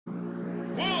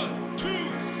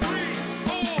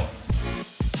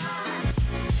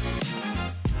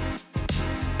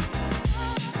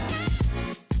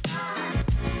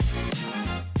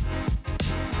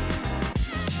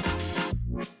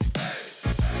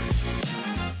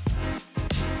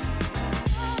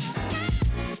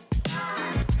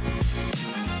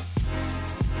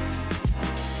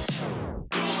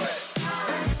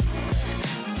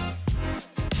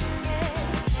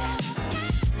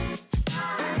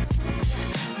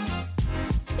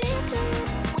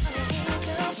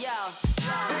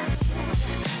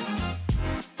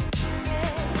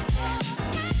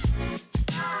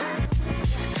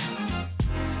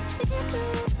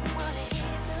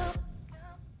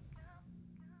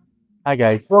Hi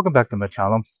guys, welcome back to my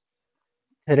channel.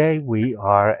 Today we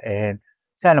are in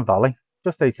Silent Valley,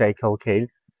 just outside Kilkeel.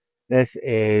 This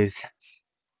is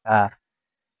uh,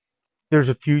 there's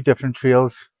a few different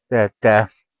trails that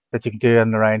you can do in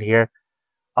and around here.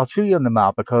 I'll show you on the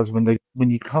map because when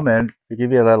you come in, they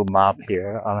give you a little map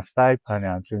here, and it's £5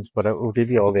 entrance, but it will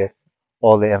give you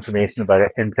all the information about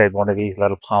it inside one of these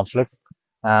little pamphlets.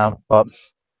 But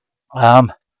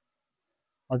um,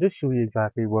 I'll just show you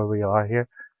exactly where we are here.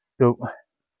 So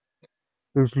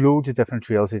there's loads of different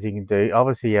trails that you can do.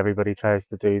 Obviously, everybody tries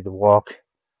to do the walk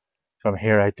from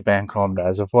here out to Bencombe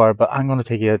Reservoir, but I'm going to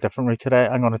take you a different route today.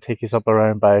 I'm going to take you up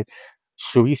around by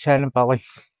Showy Silent Valley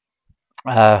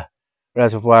uh,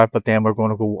 Reservoir, but then we're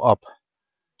going to go up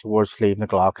towards Sleeve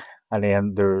Glock, and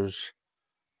then I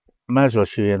might as well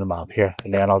show you the map here,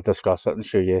 and then I'll discuss it and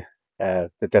show you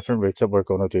the different routes that we're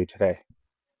going to do today.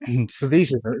 So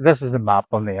this is the map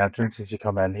on the entrance as you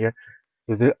come in here.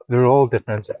 So they're all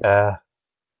different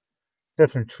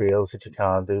trails that you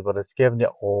can do, but it's giving you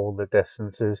all the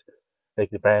distances.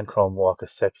 Like the Bencombe walk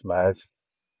is 6 miles,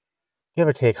 give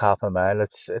or take half a mile.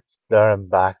 It's there and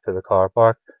back to the car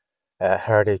park.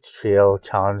 Heritage Trail,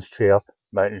 Challenge Trail,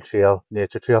 Mountain Trail,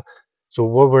 Nature Trail. So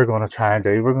what we're going to try and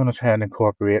do, we're going to try and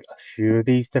incorporate a few of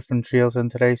these different trails in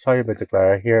today. Sorry about the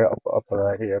glare here, up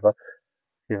around here, but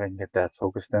see if I can get that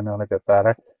focused in on a bit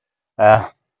better. Uh,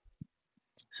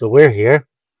 so we're here.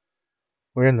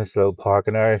 We're in this little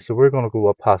parking area. So we're going to go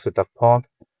up past the duck pond.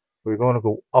 We're going to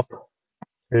go up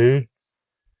to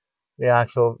the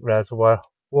actual reservoir,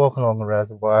 walk along the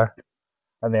reservoir,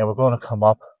 and then we're going to come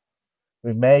up.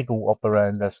 We may go up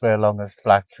around this way along this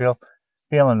black trail.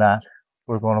 Feeling that,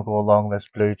 we're going to go along this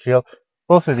blue trail.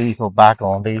 Both of these will back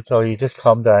on these, so you just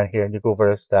come down here and you go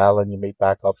over a stile and you meet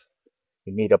back up.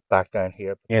 You meet up back down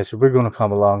here. Yeah, so we're going to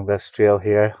come along this trail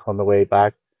here on the way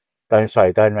back. Down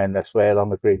around this way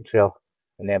along the green trail,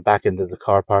 and then back into the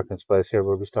car parking space here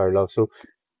where we started off. So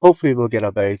hopefully we'll get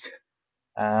about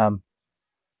um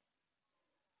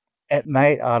it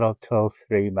might add up till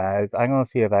 3 miles. I'm gonna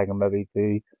see if I can maybe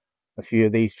do a few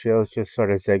of these trails just sort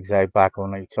of zigzag back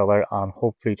on each other and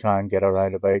hopefully try and get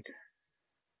around about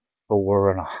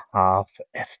 4.5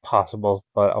 if possible.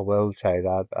 But I will try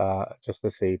that just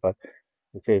to see. But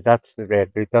you see, that's the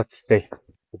red route. That's the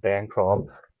Ben Crom.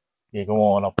 You go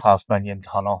on up past Minion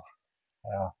Tunnel,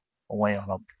 uh, way on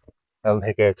up. It'll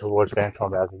take you towards Ben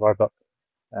Crom Reservoir. But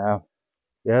uh,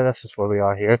 yeah, this is where we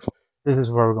are here. This is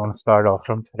where we're going to start off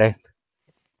from today.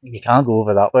 You can't go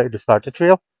over that way to start the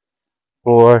trail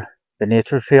or the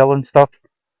nature trail and stuff.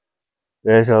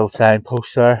 There's a little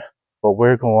signpost there, but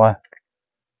we're going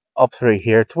up through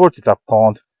here towards the duck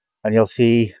pond, and you'll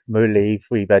see Mooleve,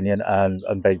 Wee Binion,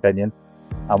 and Big Binion,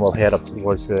 and we'll head up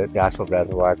towards the actual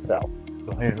reservoir itself.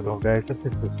 So here we go, guys. This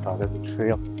is the start of the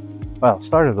trail. Well,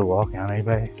 start of the walk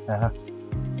anyway.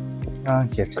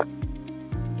 And yes,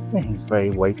 everything's very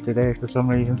white today for some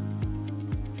reason.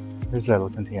 There's little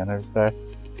containers there.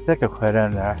 Stick a quid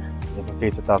in there. You can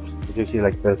feed the ducks. It gives you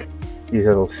like these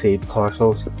little seed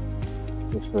parcels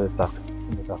just for the duck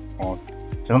in the duck pond.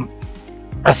 So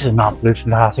this is an absolute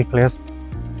fantastic place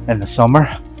in the summer.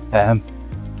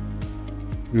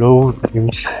 Loads of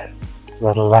these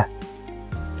little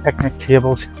picnic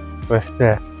tables with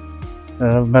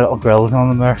metal grills on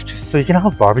them there, just so you can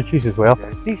have barbecues as well.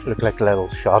 These look like little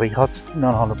shoddy huts. I'm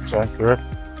not 100% sure.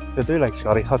 They do like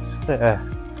shoddy huts. They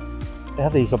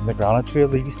have these up in the granite trail.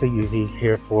 They used to use these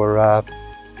here for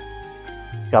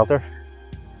shelter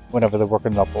whenever they're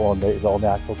working up on the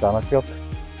actual granite trail.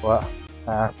 But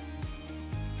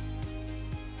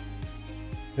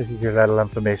this is your little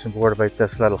information board about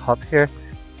this little hut here.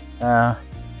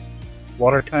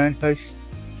 Watertown House.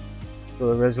 So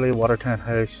originally Watertown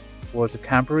House was a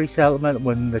temporary settlement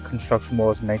when the construction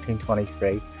was in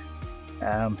 1923.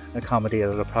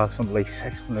 Accommodated approximately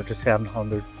 600 to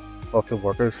 700 of the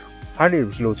workers. Apparently there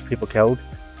was loads of people killed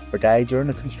or died during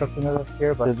the construction of this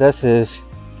here. But this is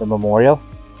the memorial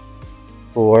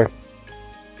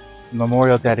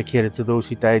dedicated to those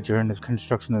who died during the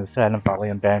construction of the Silent Valley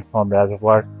and Bencombe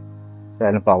Reservoir.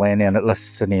 Silent Valley, and then it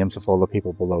lists the names of all the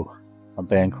people below. And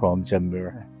Bencombe, Jim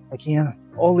Moore. Again,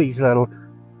 all these little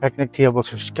picnic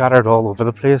tables are scattered all over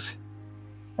the place.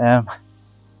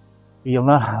 You'll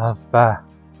not have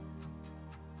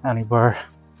anywhere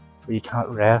where you can't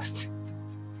rest.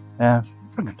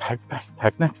 Bring a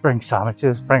picnic, bring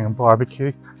sandwiches, bring a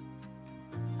barbecue.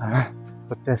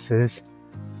 But this is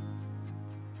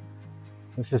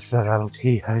the little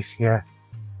tea house here.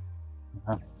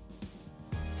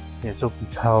 It's open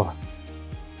till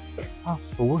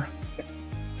 4:30.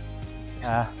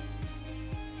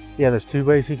 Yeah, there's two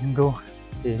ways you can go.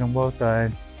 You can walk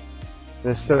down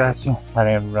this direction and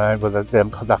then round with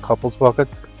that couple's walking.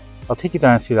 I'll take you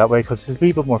down through that way because it's a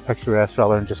wee bit more picturesque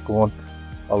rather than just going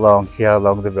along here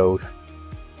along the road.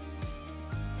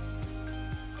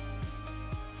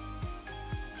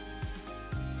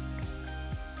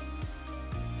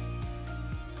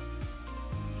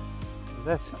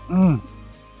 This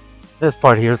this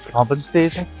part here is the pumping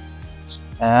station.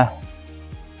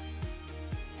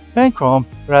 Chrome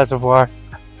Reservoir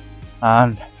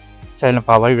and Silent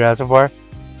Valley Reservoir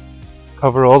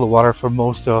cover all the water for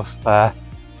most of Down,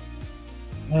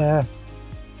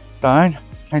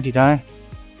 County Down.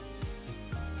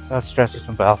 So that stretches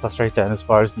from Belfast right down as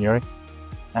far as Newry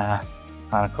and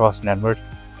across and inward.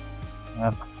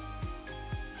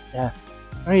 Yeah,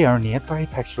 very ornate, very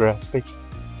picturesque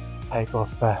type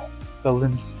of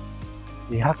buildings.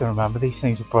 You have to remember these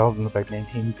things were built in about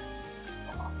 1950s.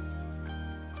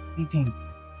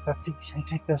 I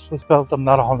think this was built. I'm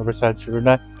not 100% sure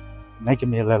now. It might give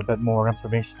me a little bit more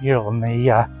information here on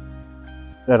the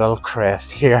little crest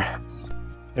here.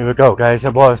 Here we go, guys.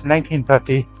 It was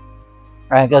 1950.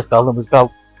 I think this building was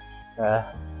built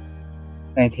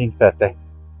 1950.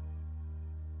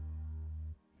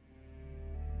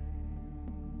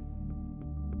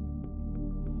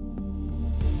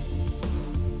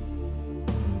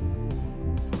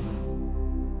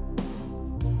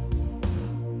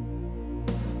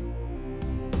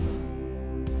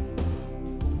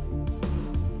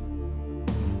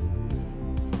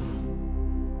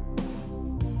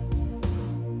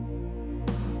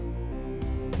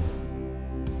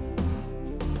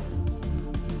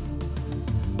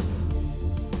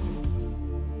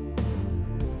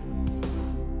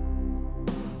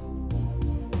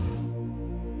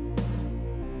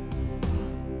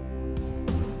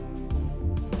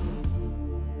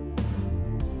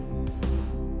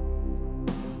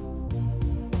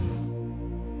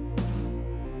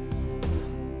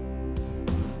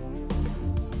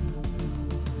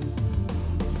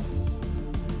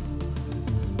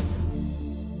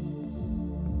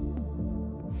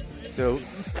 So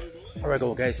here we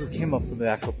go, guys. We came up from the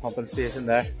actual pumping station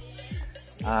there,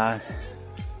 and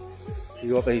you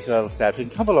go up these little steps. You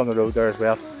can come along the road there as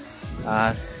well.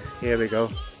 And here we go.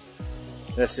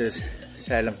 This is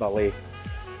Silent Valley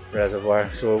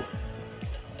Reservoir. So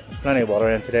there's plenty of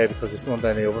water in today because it's going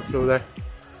down the overflow there.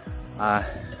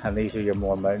 And these are your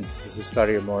Moor Mountains. This is the start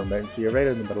of your Moor Mountains. So you're right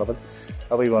in the middle of it.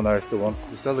 That wee one there's the one.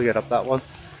 You still to get up that one.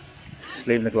 Just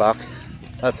leaving the Glock.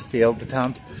 That's the field, the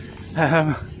tent.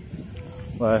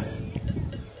 Well,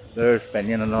 there's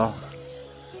Binion and all.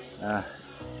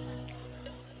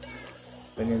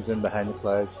 Binion's in behind the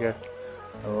clouds here,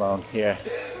 along here.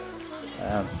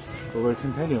 But we'll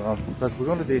continue on because we're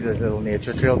going to do the little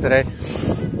nature trail today.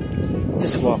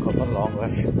 Just walk up and along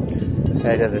this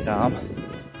side of the dam.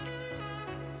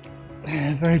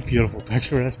 Very beautiful,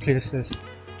 picturesque place this.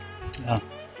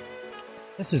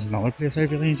 This is another place I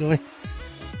really enjoy.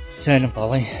 Silent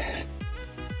Valley.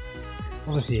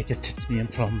 Obviously you get its name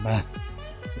from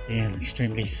being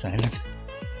extremely silent.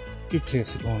 Good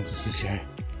place to go and just get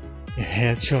your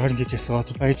head short and get your thoughts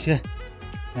about you.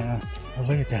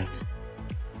 Look at that.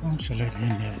 Absolutely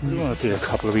amazing. We want to do a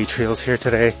couple of wee trails here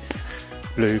today.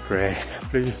 Blue, grey,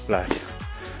 blue, black,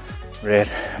 red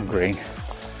and green.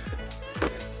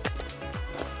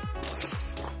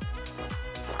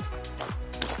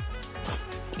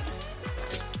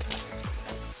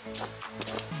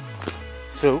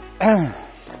 So,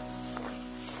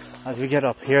 as we get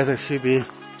up here, there should be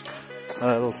a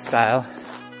little stile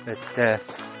that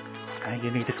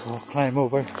you need to climb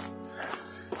over.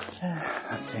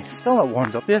 Let's see, still not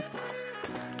warmed up yet,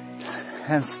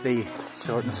 hence the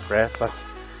shortness breath, but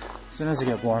as soon as I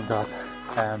get warmed up,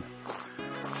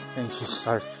 things should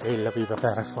start feeling a wee bit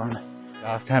better for me.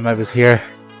 Last time I was here,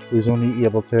 I was only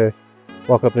able to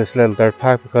walk up this little dirt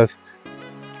path because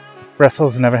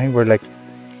bristles and everything were like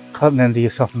cutting into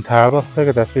something terrible. Look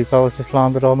at this, we fellas just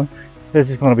landed on me. This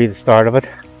is going to be the start of it.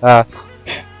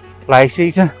 Fly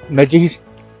season, midges.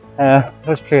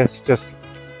 This place just,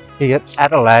 you get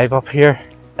ate alive up here.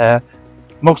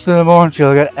 Most of the mornings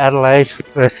you'll get ate alive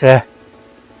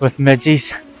with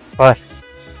midges, but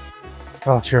it's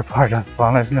all sure part of the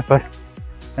fun, isn't it? But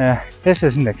this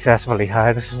isn't excessively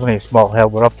high. This is only a small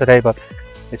hill we're up today, but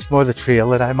it's more the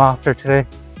trail that I'm after today.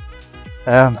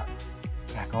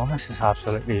 Oh, this is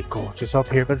absolutely gorgeous up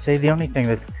here, but see, the only thing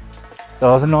that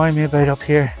does annoy me about up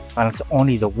here, and it's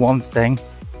only the one thing,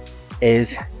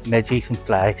 is midges and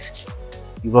flies.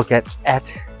 You will get at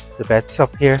the bits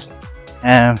up here.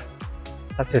 As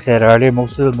I said earlier,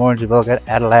 most of the mornings you will get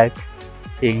at alive.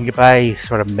 You can buy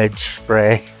sort of midge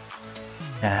spray,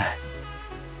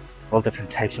 all different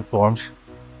types and forms.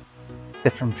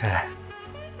 different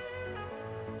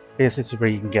places where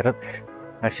you can get it.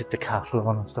 Nice at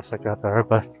Decathlon and stuff like that there,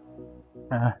 but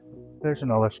uh, there's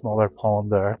another smaller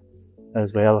pond there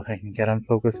as well if I can get in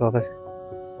focus of it.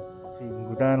 So you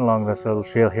can go down along this little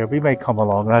trail here. We may come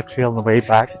along that trail on the way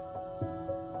back.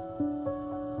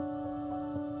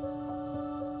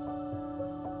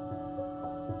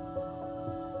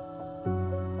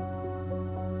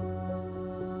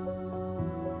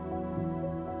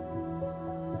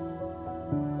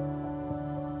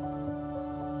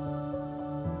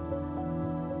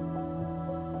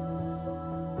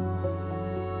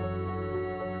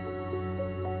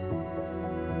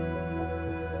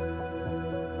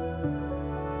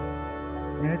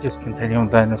 Yeah, just continuing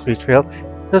down this wee trail.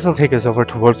 This will take us over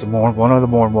towards the Mourne, one of the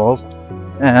Mourne walls.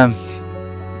 Um,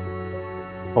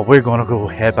 but we're going to go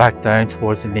head back down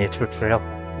towards the nature trail.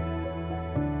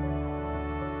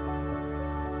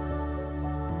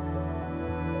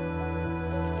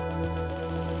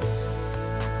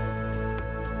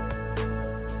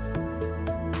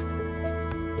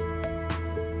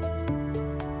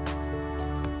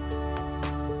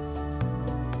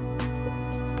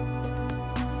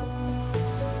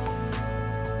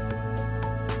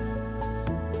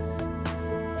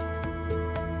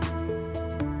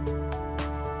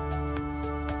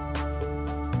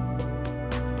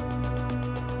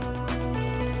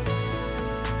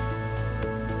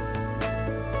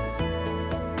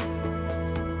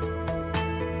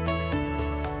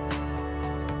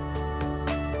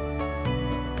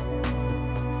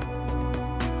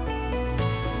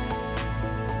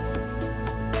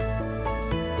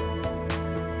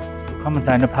 Coming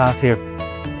down the path here,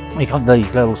 we come to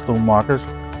these little stone markers.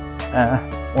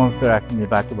 One's directing me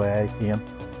back the way I came.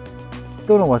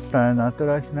 Don't know what's down that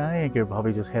direction. I think you're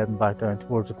probably just heading back down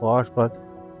towards the forest, but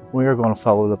we are going to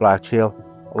follow the black trail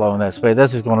along this way.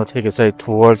 This is going to take us out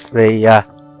towards the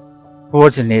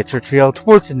nature trail,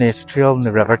 and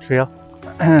the river trail.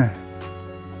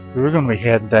 We're going to be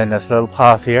heading down this little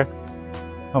path here,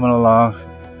 coming along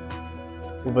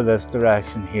over this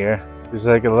direction here. There's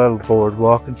like a little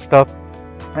boardwalk and stuff.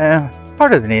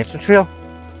 Part of the nature trail.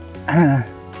 I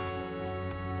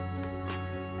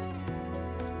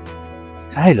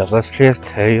love this place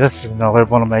too. This is another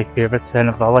one of my favourites in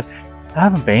the valley. I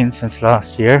haven't been since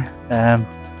last year,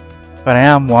 but I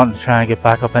am wanting to try and get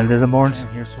back up into the mountains in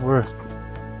here. So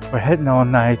we're heading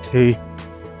on now to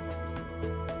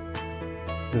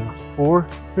the 4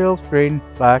 trails: green,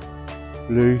 black,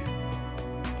 blue,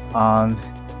 and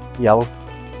yellow.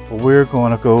 But we're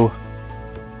going to go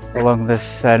along this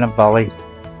Silent Valley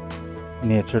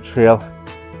nature trail.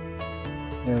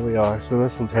 There we are. So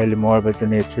this will tell you more about the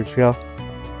nature trail.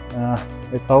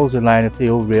 It follows the line of the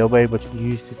old railway, which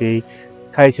used to be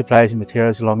carry supplies and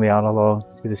materials along the Analog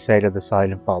to the side of the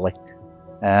Silent Valley.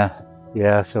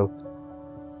 Yeah, so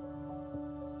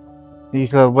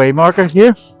these little way markers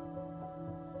here.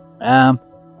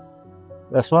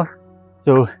 This one.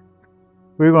 So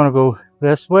we're going to go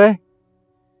this way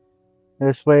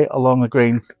along the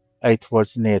green out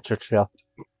towards the nature trail,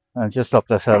 and just up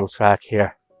this little track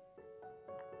here.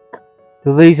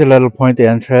 So these are little point of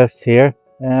interest here.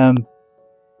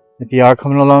 If you are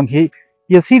coming along here,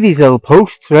 you'll see these little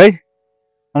posts, right?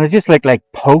 And it's just like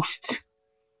posts,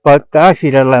 but they're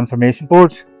actually little information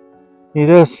boards. See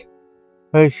this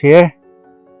right here?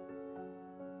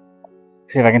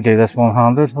 See if I can do this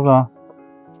one-handed. Hold on.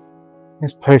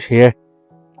 Just push here,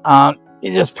 and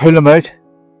you just pull them out,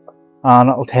 and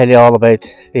it'll tell you all about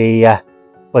the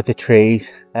what the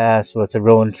trees. So it's the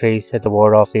rowan trees hit the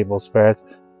ward off evil spirits.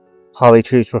 Holly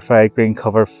trees provide green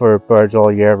cover for birds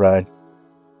all year round.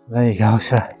 So there you go.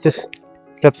 So it just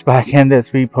slips back into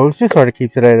its wee post, just sort of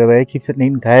keeps it out of the way, keeps it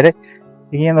neat and tidy.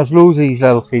 Again, there's loads of these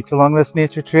little feats along this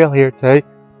nature trail here too.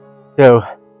 So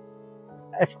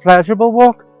it's a pleasurable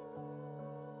walk.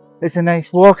 It's a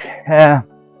nice walk.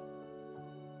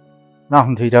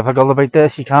 Nothing too difficult about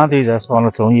this. You can't do this on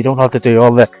its own. You don't have to do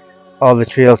all the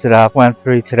trails that I've went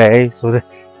through today. So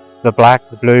the black,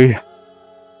 the blue,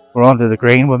 we're onto the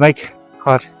green. We might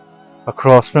cut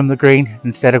across from the green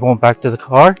instead of going back to the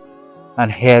car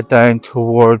and head down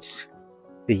towards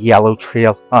the yellow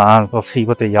trail, and we'll see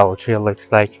what the yellow trail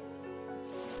looks like.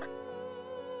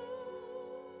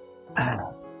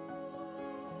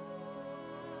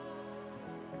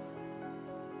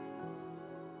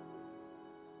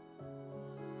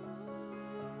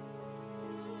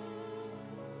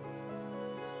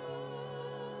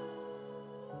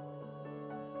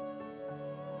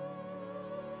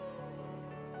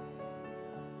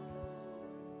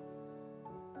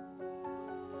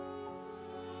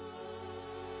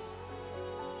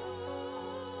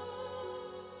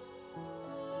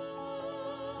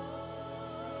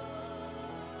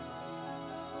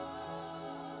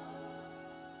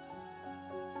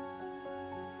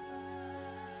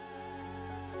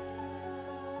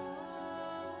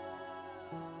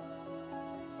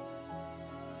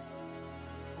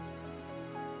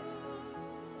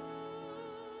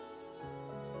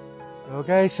 So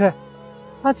guys, that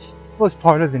was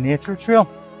part of the nature trail.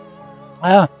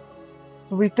 Uh,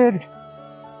 so we did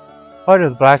part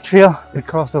of the black trail, we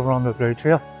crossed over on the blue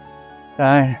trail,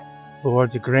 down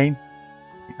towards the green.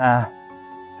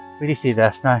 Really see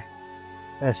this now.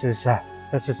 This is a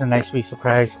nice wee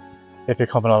surprise if you're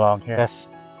coming along here. This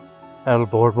little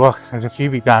boardwalk. There's a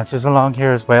few wee benches along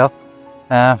here as well.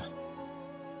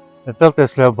 They built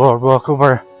this little boardwalk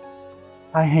over.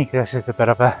 I think this is a bit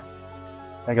of a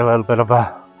little bit of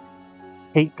a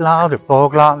heathland or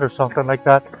bogland or something like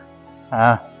that.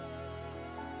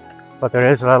 But there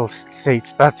is a little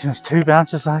seats, but there's two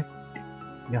benches like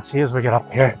you can see as we get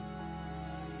up here.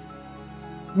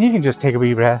 You can just take a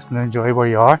wee rest and enjoy where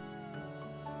you are.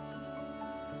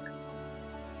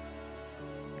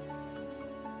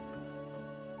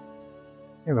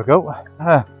 Here we go.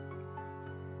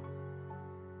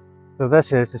 So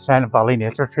this is the Silent Valley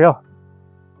Nature Trail.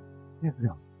 Here we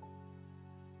go.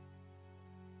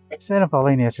 Silent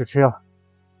Valley Nature Trail.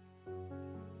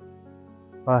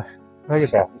 But look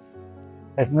at that.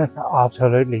 Isn't this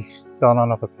absolutely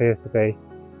stunning of a place to be?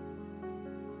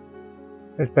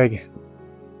 This big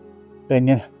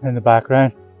vineyard in the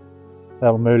background.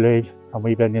 Little moolage and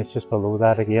wee vineyards just below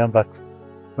that again, but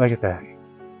look at that.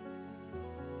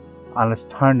 And it's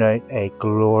turned out a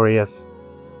glorious,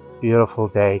 beautiful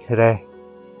day today.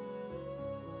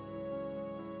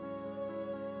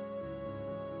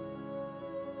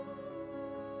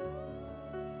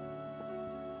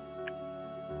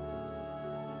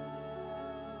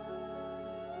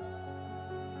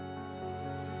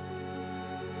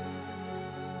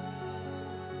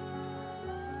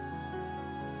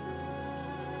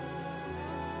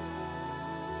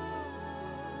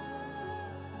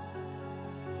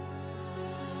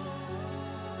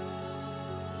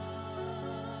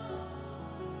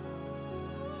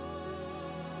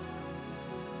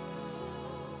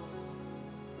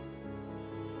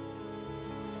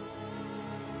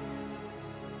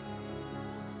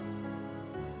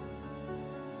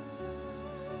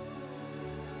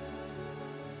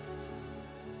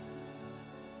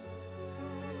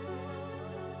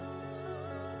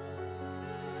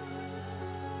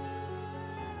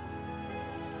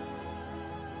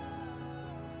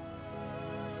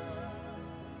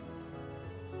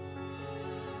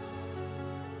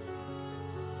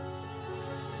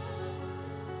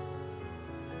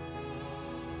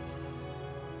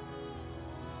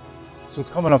 So it's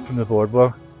coming up from the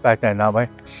boardwalk, back down that way.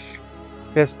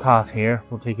 This path here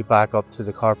will take you back up to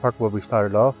the car park where we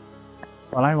started off.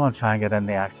 Well, I want to try and get in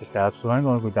the extra steps, so I'm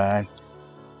going to go down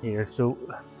here. So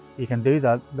you can do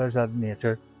that. There's that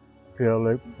nature trail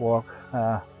loop walk,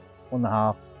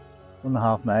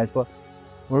 1.5 miles, but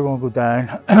we're going to go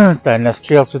down down this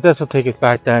trail. So this will take us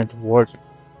back down towards, I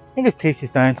think it takes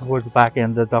us down towards the back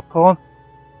end of the duck pond.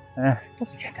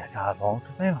 Just to get this out long,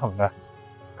 because I'm having a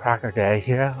cracker day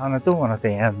here, and I don't want it to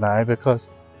end now because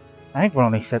I think we're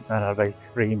only sitting at about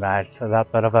 3 miles for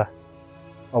that bit of a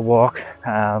walk.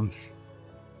 But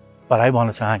I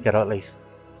want to try and get at least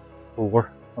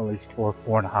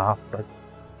 4.5. But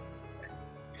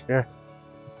sure,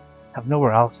 I've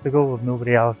nowhere else to go, with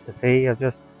nobody else to see. I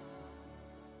just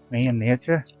me and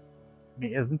nature,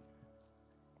 amazing.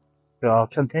 So I'll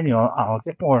continue on. I'll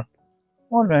get more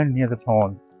around near the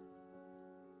pond.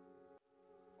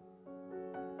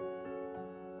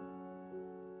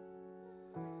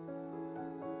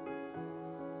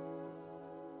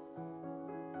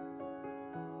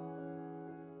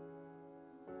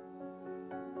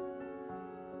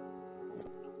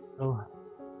 So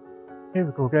here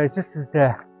we go, guys. This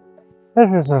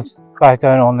is us back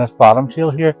down on this bottom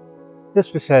trail here,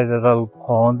 just beside the little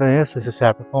pond. And this is a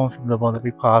separate pond from the one that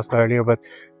we passed earlier, but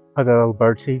had a little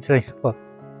birdseed thing. But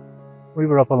we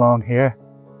were up along here,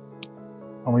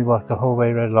 and we walked the whole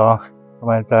way right along. I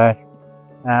went down,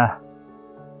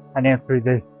 and then through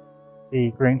the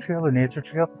green trail, the nature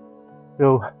trail.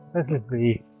 So this is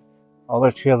the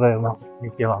other trail that I want to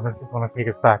take you on. This is going to take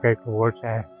us back out towards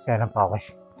Silent Valley.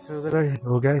 So there you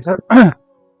go, guys.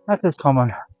 That's just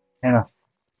coming in a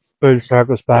full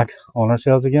circles back on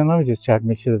ourselves again. Let me just check,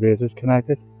 make sure the razor's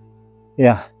connected.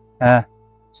 Yeah.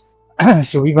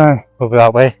 So we went over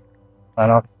that way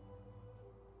and up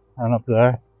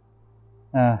there.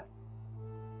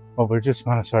 But we're just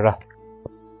going to sort of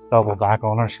double back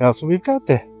on ourselves. So we've got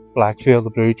the black trail, the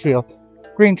blue trail,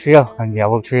 green trail, and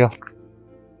yellow trail.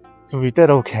 So we did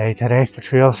okay today for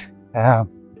trails.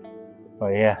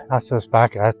 But yeah, that's us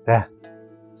back at the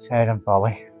Silent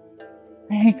Valley.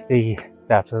 I think the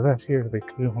depth of this here is about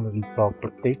 212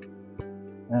 foot deep.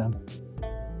 Yeah,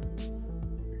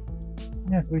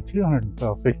 it's about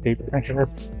 212 feet deep. I think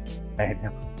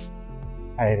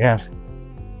it is.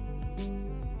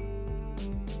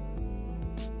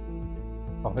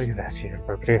 Oh, look at this here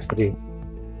for a place to be.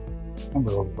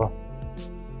 Unbelievable.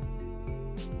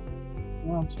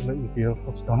 Absolutely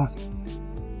beautiful, stunning.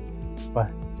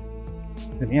 But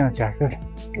the main objective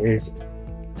is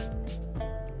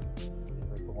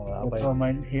going that way.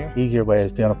 Mountain here. Easier way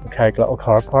is doing a quick little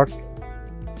car park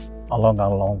along that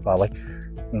long valley.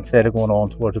 Instead of going on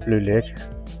towards the Blue Lake,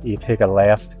 you take a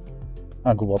left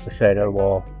and go up the side of the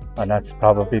wall, and that's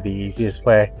probably the easiest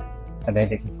way. And then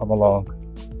you can come along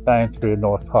down through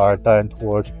North Tower, down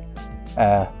towards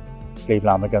Leave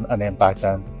Lamigan, and then back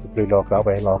down the Blue Lock that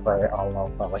way, Lock Valley, all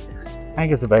Long Valley. I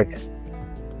think it's about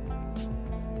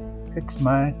 6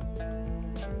 miles.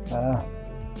 I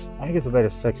think it's about a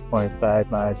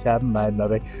 6.5 miles, 7 miles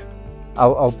maybe.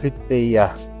 I'll put the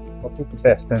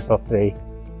distance of the.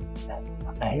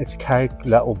 It's Carrick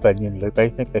Little Binion Loop, I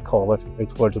think they call it, like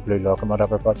towards the Blue Lock and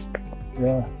whatever. But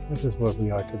yeah, this is where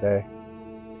we are today.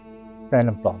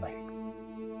 Silent Valley.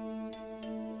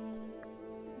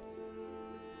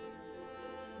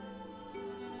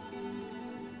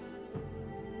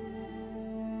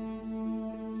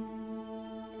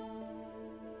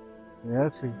 Yeah,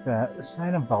 this is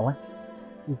Silent Valley.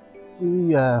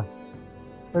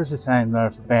 There's a sign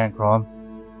there for Bancrom.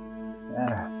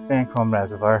 Bancrom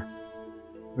Reservoir.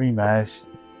 3 miles.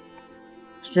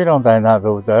 Straight on down that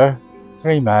road there.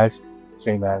 3 miles.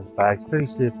 3 miles back. It's pretty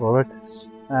straightforward.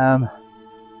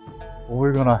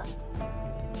 We're gonna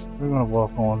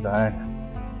walk on down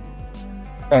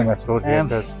this road here.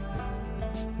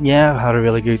 Yeah, I've had a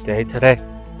really good day today.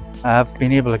 I've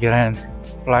been able to get in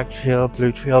black trail,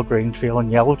 blue trail, green trail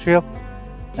and yellow trail.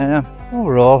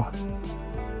 Overall,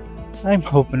 I'm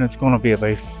hoping it's going to be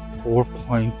about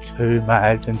 4.2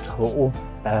 miles in total.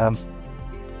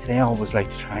 I always like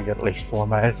to try and get at least 4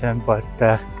 miles in, but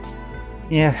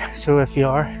yeah, so if you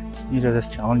are new to this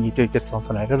channel and you do get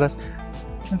something out of this,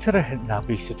 consider hitting that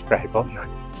wee subscribe button.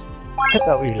 Hit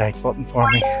that wee like button for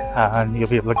me, and you'll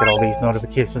be able to get all these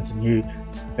notifications and new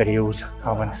videos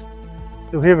coming.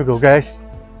 So here we go, guys.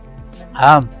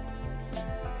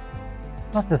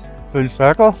 That's just full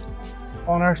circle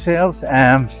on ourselves.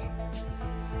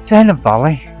 Silent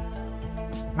Valley,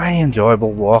 very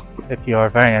enjoyable walk if you are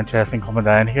very interested in coming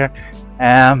down here.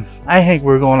 I think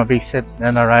we're going to be sitting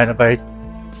in around about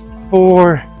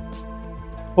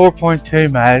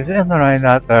 4.2 miles in around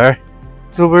that there.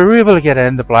 So we were able to get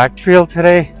in the black trail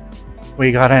today.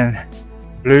 We got in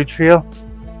blue trail.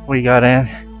 We got in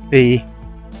the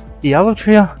yellow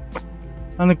trail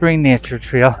and the green nature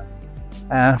trail.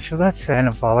 So that's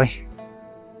Silent Valley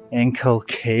in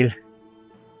Kilkeel.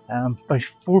 About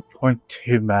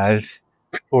 4.2 miles,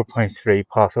 4.3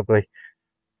 possibly,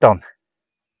 done.